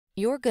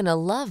You're gonna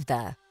love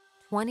the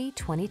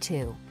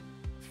 2022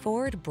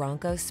 Ford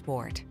Bronco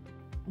Sport.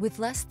 With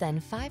less than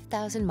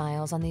 5,000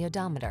 miles on the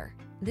odometer,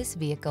 this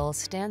vehicle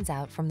stands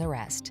out from the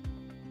rest.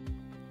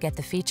 Get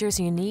the features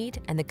you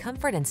need and the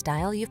comfort and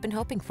style you've been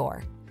hoping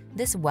for.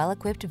 This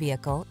well-equipped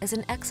vehicle is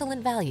an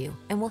excellent value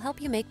and will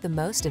help you make the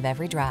most of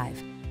every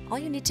drive. All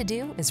you need to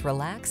do is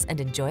relax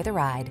and enjoy the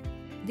ride.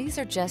 These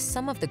are just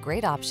some of the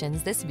great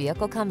options this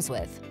vehicle comes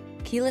with: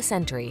 keyless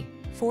entry,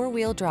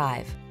 four-wheel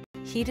drive,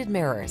 heated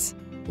mirrors,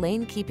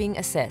 lane keeping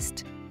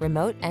assist,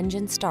 remote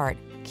engine start,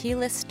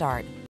 keyless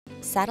start,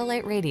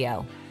 satellite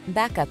radio,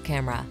 backup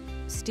camera,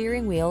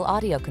 steering wheel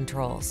audio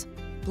controls,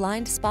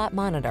 blind spot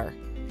monitor.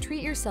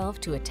 Treat yourself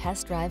to a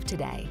test drive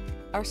today.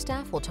 Our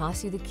staff will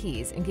toss you the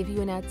keys and give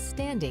you an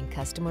outstanding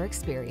customer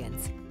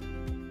experience.